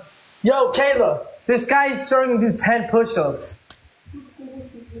what? yo, Kayla, this guy is starting to do 10 push-ups.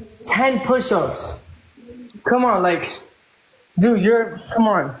 10 push-ups. Come on, dude, come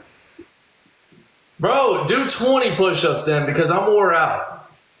on. Bro, do 20 push-ups then because I'm wore out.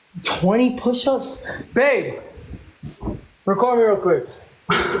 20 push-ups? Babe, record me real quick.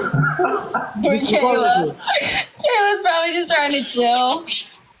 Just record me real quick. Kayla's probably just trying to chill.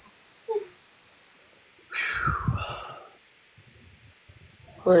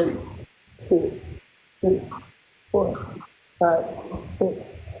 1, 2, 3, 4, 5, 6,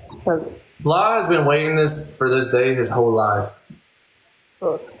 7, Fly has been waiting for this day his whole life.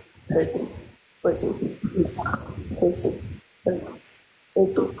 13, 14, 15, 16, 17,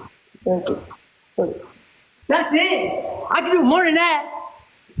 18, 19, 20. That's it! I can do more than that!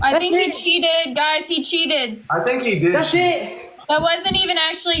 I That's think he it. cheated, guys. He cheated. I think he did. That's it! That wasn't even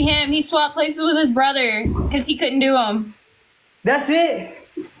actually him. He swapped places with his brother because he couldn't do them. That's it!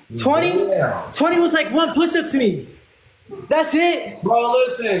 20? Yeah. 20 was like one push-up to me. That's it! Bro,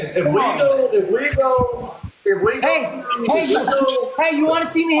 listen, if we go, Hey, you want to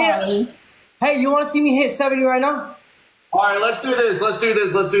see me hit? Hey, you want to see me hit 70 right now? all right, let's do this.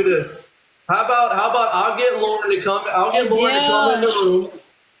 How about I'll get Lauren to come. I'll get Lauren to come in the room.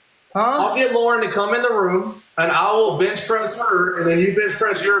 Huh? I'll get Lauren to come in the room, and I will bench press her, and then you bench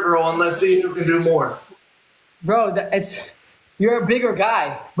press your girl, and let's see who can do more. Bro, you're a bigger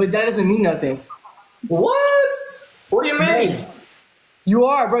guy, but that doesn't mean nothing. What? What do you mean? Hey, you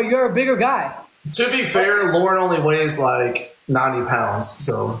are, bro. You're a bigger guy. To be fair, Lauren only weighs like 90 pounds,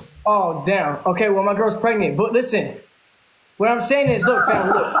 so Oh, damn. Okay, well, my girl's pregnant. But listen, what I'm saying is, look, fam,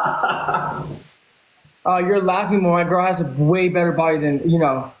 look. You're laughing more. My girl has a way better body than, you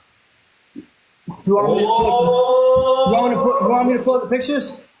know. Do you want me to pull up the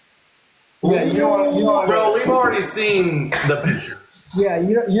pictures? Yeah, you don't want to. Bro, we've already seen the pictures. Yeah,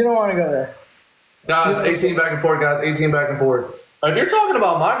 you don't want to go there. Guys, 18 back and forth, guys. 18 back and forth. If you're talking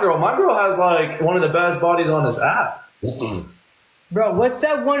about my girl has like one of the best bodies on this app. Bro, what's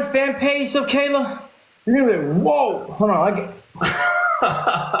that one fan page of Kayla? You're gonna be like, whoa! Hold on,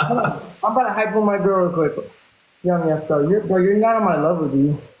 hold on. I'm about to hype on my girl real quick. You're not on my level,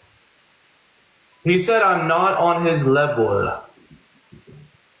 dude. He said I'm not on his level.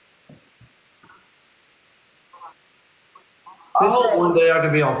 I hope one day I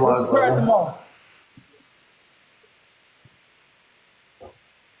can be on Fly's level.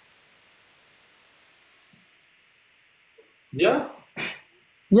 Yeah.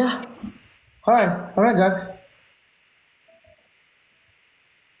 Yeah. All right, Doug.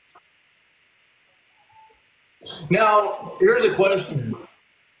 Now, here's a question.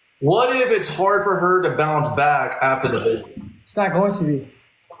 What if it's hard for her to bounce back after the baby? It's not going to be.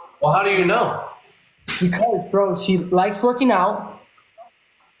 Well, how do you know? Because, bro, she likes working out,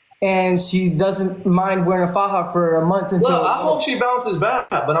 and she doesn't mind wearing a faja for a month until. Well, I hope she bounces back,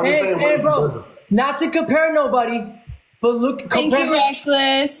 but I'm just saying. Hey, bro, not to compare nobody, but look, Thank you,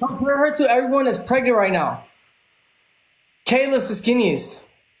 Reckless. compare her to everyone that's pregnant right now. Kayla's the skinniest.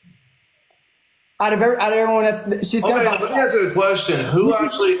 Out of everyone she's Okay, got. let me ask you a question. Who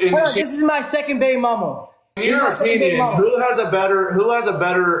This is my second baby mama. In your opinion, who has a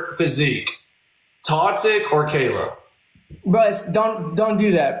better physique? Toxic or Kayla? Bro, don't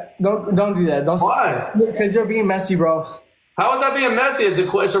do that. Don't do that. Why? Because you're being messy, bro. How is that being messy? It's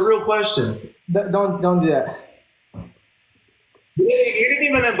a real question. Don't do that. You didn't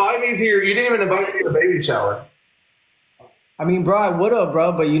even invite me to the baby shower. I mean, bro, I would've,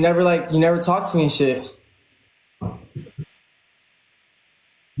 bro, but you never talked to me and shit.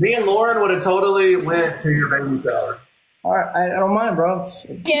 Me and Lauren would have totally went to your baby shower. All right, I don't mind, bro.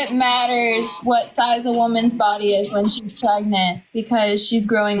 It matters what size a woman's body is when she's pregnant because she's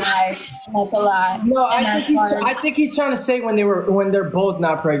growing life. That's a lot. No, I think he's trying to say when they're both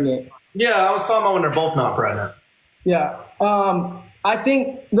not pregnant. Yeah, I was talking about when they're both not pregnant. Yeah. I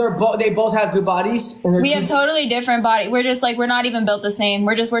think they both have good bodies. And we have totally different body. We're just like, we're not even built the same.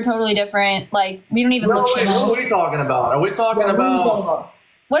 We're totally different. Like, we don't even look similar. What are we talking about? Are we talking about?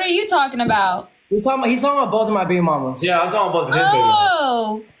 What are you talking about? He's talking about both of my baby mamas. Yeah, I'm talking about his baby mama.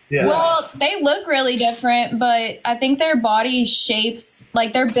 Oh. Yeah. Well, they look really different, but I think their body shapes,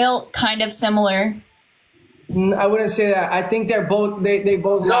 like they're built kind of similar. I wouldn't say that. I think they're both. They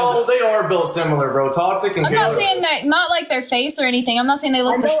both. No, they are built similar, bro. Toxic and. I'm not saying that. Not like their face or anything. I'm not saying they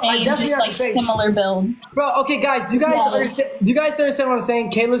look the same. Just like similar build. Bro, okay, guys. Do you guys understand? Do you guys understand what I'm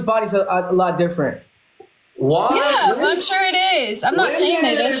saying? Kayla's body's a lot different. What? Yeah, I'm sure it is. I'm not saying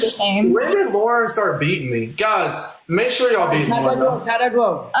they look the same. When did Lauren start beating me, guys? Make sure y'all beat Lauren. Tie that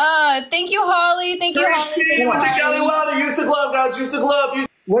glove. Thank you, Holly. Thank you, Holly. With the Kelly Wilder. Use the glove, guys. Use the glove.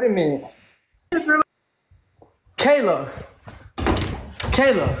 Wait a minute. Kayla,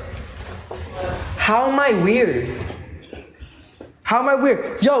 how am I weird? How am I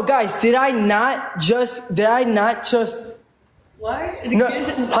weird? Yo, guys, did I not just? What? No,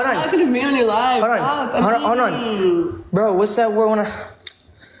 hold on. How can it be on your live? Hold on. Bro, what's that word?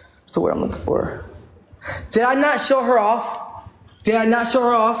 What's the word I'm looking for? Did I not show her off? Did I not show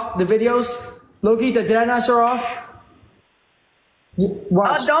her off the videos? Lokita, did I not show her off?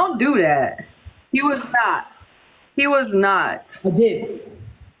 Watch. Don't do that. He was not. I did.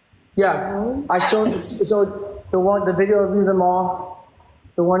 Yeah, I showed. So the video of you them all,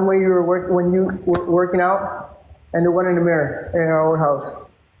 the one where you were working out, and the one in the mirror in our old house.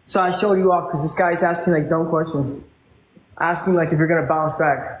 So I showed you off because this guy's asking like dumb questions, asking like if you're gonna bounce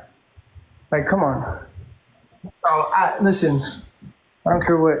back. Like, come on. Oh, listen. I don't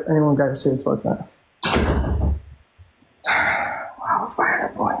care what anyone got to say. Fuck that. Wow,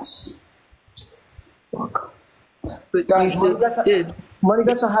 500 points. Fuck. But guys, money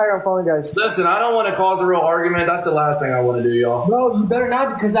gets a higher on Falling Guys. Listen, I don't want to cause a real argument. That's the last thing I want to do, y'all. Bro, you better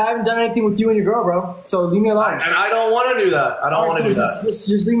not because I haven't done anything with you and your girl, bro. So leave me alone. And I don't want to do that. I don't want to do that. Just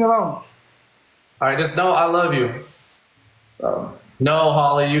leave me alone. All right, just know I love you. Bro. No,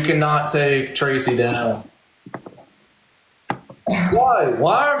 Holly, you cannot take Tracy down. Why?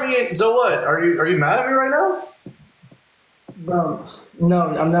 Why are we? So what? Are you mad at me right now? Bro,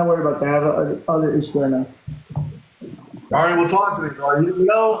 no, I'm not worried about that. I have other issues right now. All right, well, talk to me, bro. You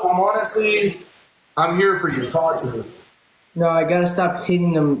know, I'm here for you. Talk to me. No, I gotta stop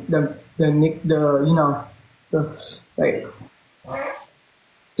hitting them. The you know, the like.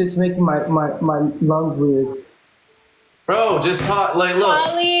 It's making my lungs weird. Bro, just talk. Like, look.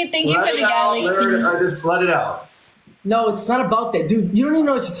 Holly, thank you for the galaxy. Just let it out. No, it's not about that, dude. You don't even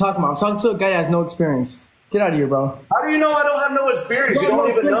know what you're talking about. I'm talking to a guy that has no experience. Get out of here, bro. How do you know I don't have no experience? You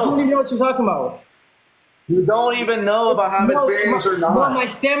don't even know. You don't even know what you're talking about. You don't even know if I have experience or not. No, my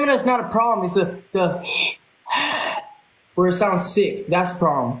stamina is not a problem. It's the where it sounds sick. That's the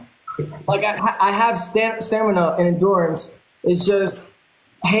problem. Like I have stamina and endurance. It's just,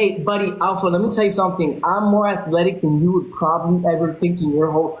 hey, buddy, Alpha. Let me tell you something. I'm more athletic than you would probably ever think in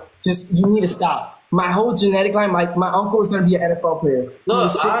your whole. Just you need to stop. My whole genetic line. My uncle was gonna be an NFL player.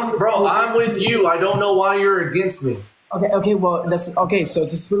 Look, I'm with you. I don't know why you're against me. Okay. Well, that's okay. So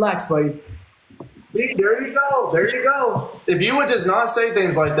just relax, buddy. See, there you go. There you go. If you would just not say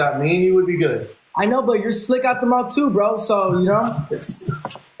things like that, me and you would be good. I know, but you're slick out the mouth too, bro. So you know.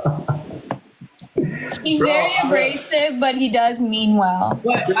 He's very abrasive, but he does mean well.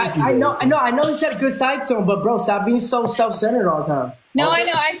 But I know he's had a good side to him, but bro, stop being so self-centered all the time. No, I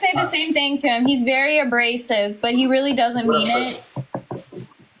know. I say the same thing to him. He's very abrasive, but he really doesn't mean it.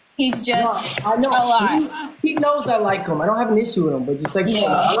 He's just I know. a lot. He knows I like him. I don't have an issue with him, but just like, Yeah.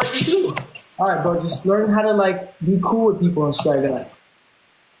 I like you too. All right, bro, just learn how to like be cool with people and shit like that.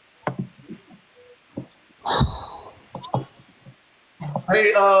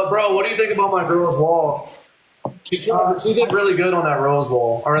 Hey, bro, what do you think about my girl's wall? She did really good on that rose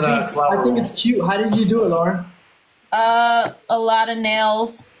wall or that flower. I think it's cute. How did you do it, Lauren? A lot of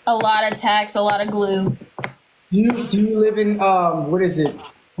nails, a lot of tacks, a lot of glue. Do you live in what is it?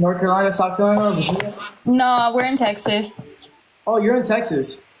 North Carolina, South Carolina, or Virginia? No, we're in Texas. Oh, you're in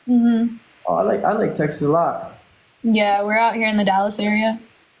Texas. Mhm. Oh, I like Texas a lot. Yeah, we're out here in the Dallas area.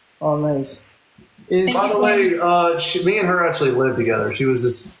 Oh, nice. By the way, me and her actually lived together. She was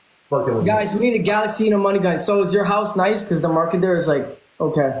just fucking with me. Guys, we need a galaxy and a money gun. So is your house nice? Because the market there is like,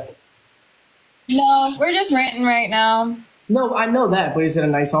 okay. No, we're just renting right now. No, I know that, but is it a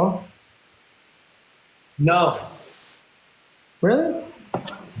nice home? No. Really?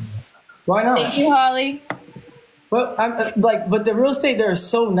 Why not? Thank you, Holly. But but the real estate there is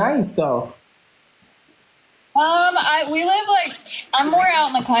so nice, though. We live I'm more out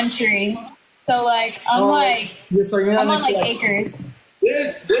in the country, so Yeah, so you're not I'm on next to, acres.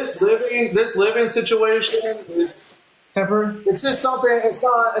 This living situation is Pepper. it's just something. It's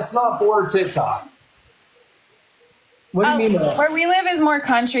not for TikTok. What do you mean by that? Where we live is more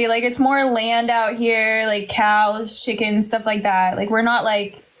country. Like it's more land out here, like cows, chickens, stuff like that. Like we're not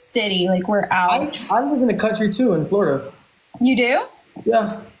like city. Like we're out. I live in the country too, in Florida. You do?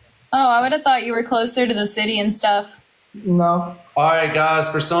 Yeah. Oh, I would have thought you were closer to the city and stuff. No. All right, guys.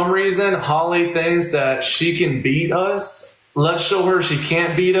 For some reason, Holly thinks that she can beat us. Let's show her she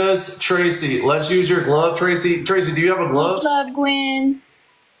can't beat us. Tracy, let's use your glove, Tracy. Tracy, do you have a glove? Much love, Gwen.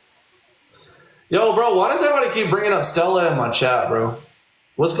 Yo, bro, why does everybody keep bringing up Stella in my chat, bro?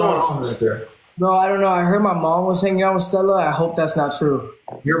 What's going on right there? Bro, I don't know. I heard my mom was hanging out with Stella. I hope that's not true.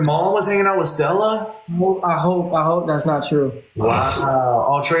 Your mom was hanging out with Stella? I hope that's not true. Wow.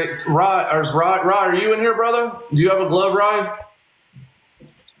 Oh, Rye, are you in here, brother? Do you have a glove, Rye?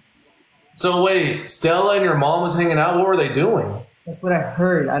 So wait, Stella and your mom was hanging out. What were they doing? That's what I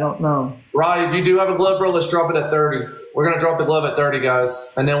heard. I don't know. Rye, if you do have a glove, bro, let's drop it at 30. We're going to drop the glove at 30,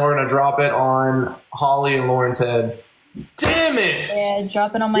 guys. And then we're going to drop it on Holly and Lauren's head. Damn it! Yeah,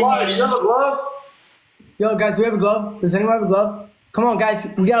 drop it on my Rye, head. do you have a glove? Yo, guys, we have a glove. Does anyone have a glove? Come on, guys.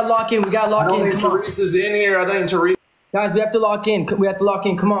 We got to lock in. We got to lock I don't in. think Teresa's in here. I think Teresa. Guys, we have to lock in. We have to lock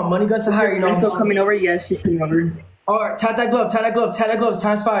in. Come on. Money guns are higher, you know. Still coming over? Yes, she's coming over. All right, tap that glove. Tap that glove. Tap that glove.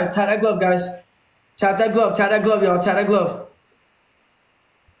 Times 5. Tap that glove, guys. Tap that glove. Tap that glove, y'all. Tap that glove.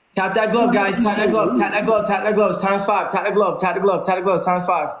 Tap that glove, guys. Tap that glove. Tap that glove. Tap that glove. Times 5. Tap the glove. Tap the glove. Tap the glove. Times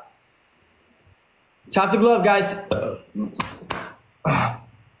 5. Tap the glove, guys.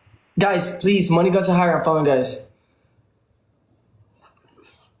 Guys, please. Money guns are higher. I'm following, guys.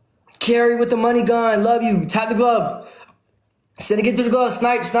 Carry with the money gun. Love you. Tap the glove. Send it to the glove.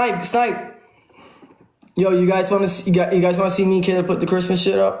 Snipe, snipe, snipe. Yo, you guys want to see? You guys want to see me and Kayla put the Christmas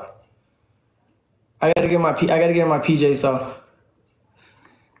shit up? I gotta get my PJs though.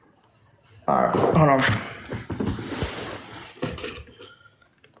 All right, hold on.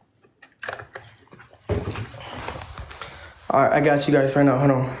 All right, I got you guys right now.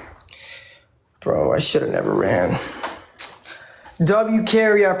 Hold on, bro. I should have never ran. W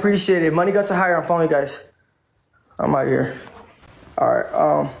carry, I appreciate it. Money got to higher. I'm following you guys. I'm out of here. All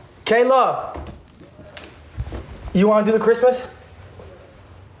right, Kayla, you want to do the Christmas?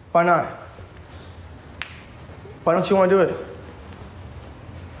 Why not? Why don't you want to do it?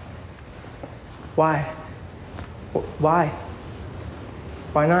 Why? Why?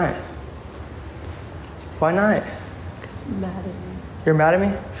 Why not? Why not? Because I'm mad at you. You're mad at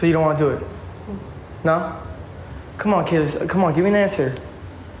me? So you don't want to do it? No? Come on, Kayla. Come on, give me an answer.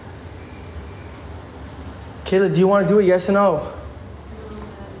 Kayla, do you want to do it? Yes or no?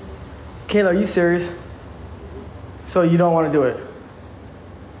 Kayla, are you serious? So you don't want to do it?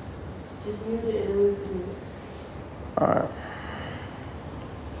 Just mute it and we can do it. All right.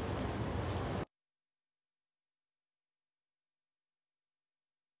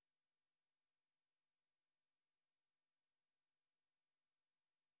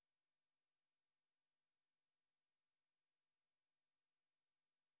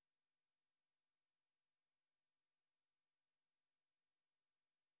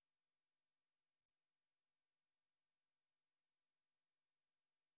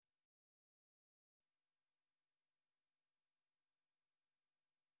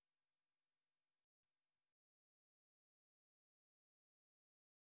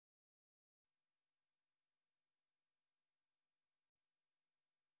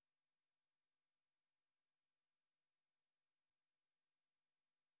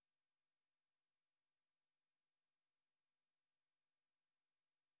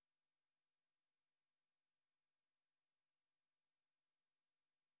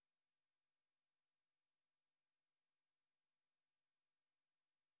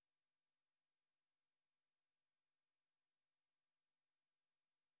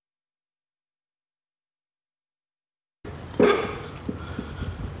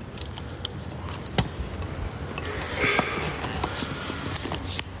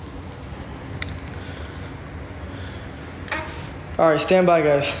 All right, stand by,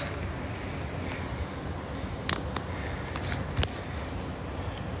 guys.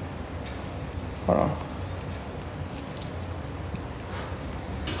 Hold on.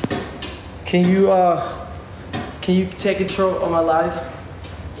 Can you take control of my live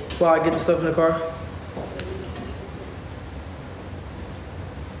while I get the stuff in the car?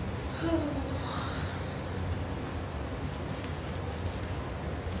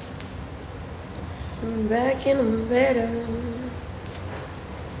 I'm back and I'm better.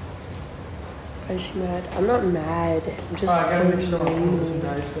 Why is she mad? I'm not mad. I'm just. I gotta make sure my phone doesn't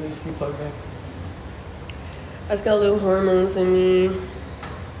die, so it needs to be plugged in. I just got little hormones in me.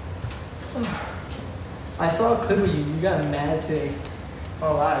 I saw a clip of you. You got mad today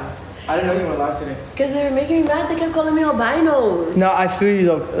on live. I didn't know you were live today. Because they were making me mad. They kept calling me albino. No, I feel you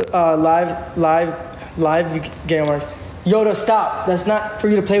though. Live, you get worse. Yoda, stop. That's not for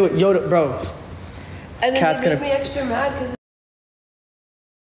you to play with. Yoda, bro. This And then cat's they make gonna. me extra mad because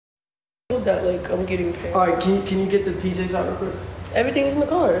that like I'm getting paid. All right, can you get the PJs out real quick? Everything's in the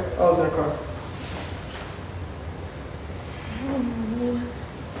car. Oh, it's in the car.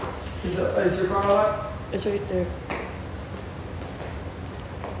 Is your car locked? It's right there.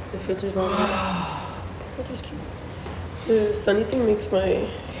 The filter's not on. Filter's cute. The sunny thing makes my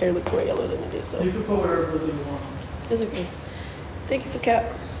hair look more yellow than it is though. You can put whatever you want. It's okay. Thank you for cap.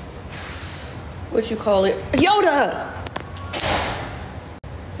 What you call it? Yoda!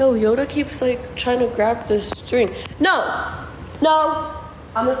 Yo, Yoda keeps like trying to grab the string. No! No!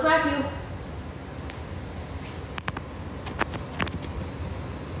 I'm gonna smack you.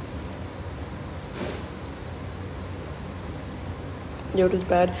 Yoda's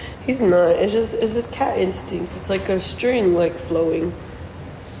bad. He's not. It's this cat instinct. It's like a string like flowing.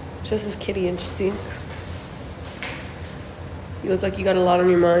 It's just this kitty instinct. You look like you got a lot on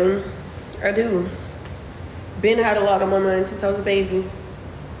your mind. I do. Ben had a lot on my mind since I was a baby.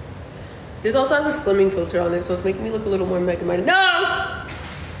 This also has a slimming filter on it, so it's making me look a little more mega-minded. No!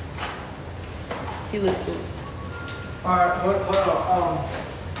 He listens. All right, hold on.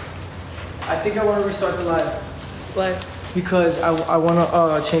 I think I want to restart the live Why? because I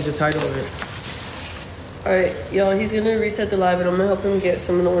want to change the title of it. Alright, y'all, he's gonna reset the live and I'm gonna help him get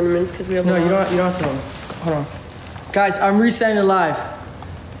some of the ornaments because we have No, a lot. you don't have to. Hold on, guys. I'm resetting the live.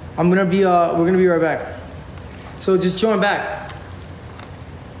 I'm gonna be we're gonna be right back. So just join back.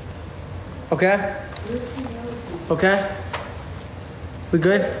 Okay? Okay? We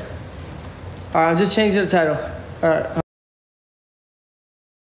good? All right, I'm just changing the title. All right.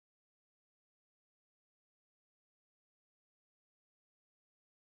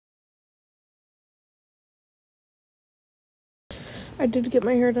 I did get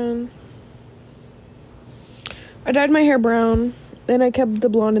my hair done. I dyed my hair brown, then I kept the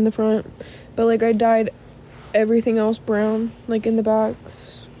blonde in the front, but like I dyed everything else brown, like in the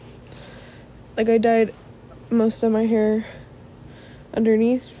backs. Like I dyed most of my hair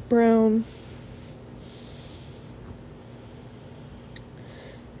underneath brown,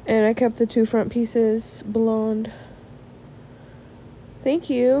 And I kept the 2 front pieces blonde. Thank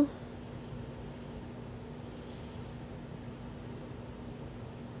you.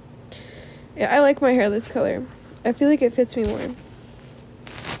 Yeah, I like my hair this color. I feel like it fits me more.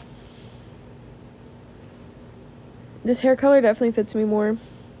 This hair color definitely fits me more.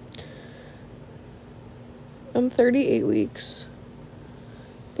 I'm 38 weeks.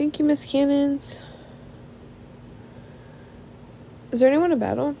 Thank you, Miss Cannons. Is there anyone to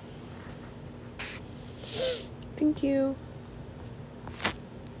battle? Thank you.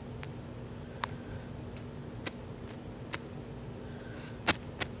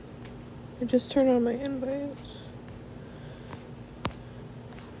 I just turned on my invites.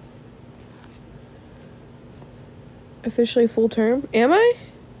 Officially full term? Am I?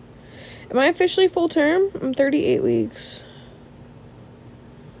 Am I officially full term? I'm 38 weeks.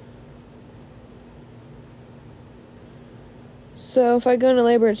 So if I go into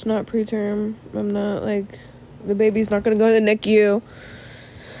labor, it's not preterm. I'm not like, the baby's not gonna go to the NICU.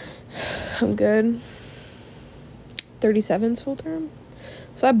 I'm good. 37's full term.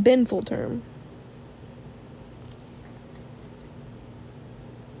 So I've been full term.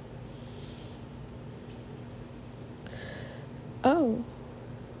 Oh.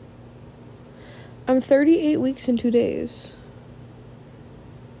 I'm 38 weeks and 2 days.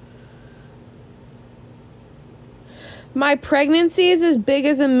 My pregnancy is as big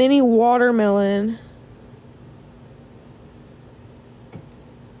as a mini watermelon.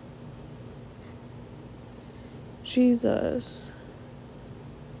 Jesus.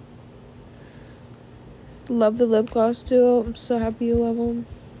 Love the lip gloss duo. I'm so happy you love them.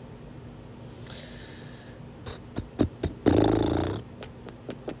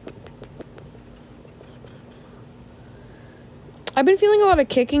 I've been feeling a lot of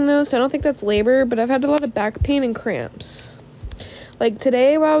kicking though, so I don't think that's labor, but I've had a lot of back pain and cramps. Like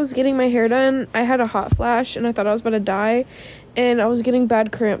today while I was getting my hair done, I had a hot flash and I thought I was about to die, and I was getting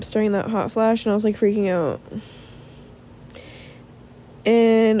bad cramps during that hot flash and I was like freaking out.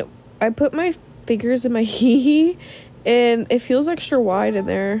 And I put my fingers in my hee-hee and it feels extra wide in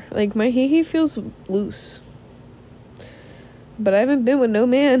there. Like my hee-hee feels loose. But I haven't been with no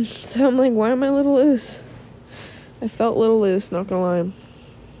man, so I'm like, why am I a little loose? I felt a little loose, not gonna lie.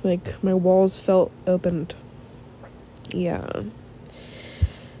 Like, my walls felt opened. Yeah.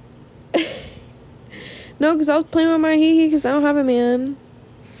 No, because I was playing with my hee-hee because I don't have a man.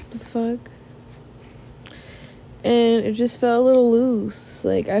 The fuck? And it just felt a little loose.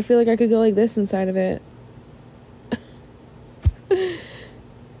 Like, I feel like I could go like this inside of it. I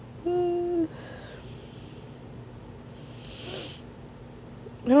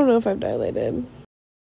don't know if I've dilated.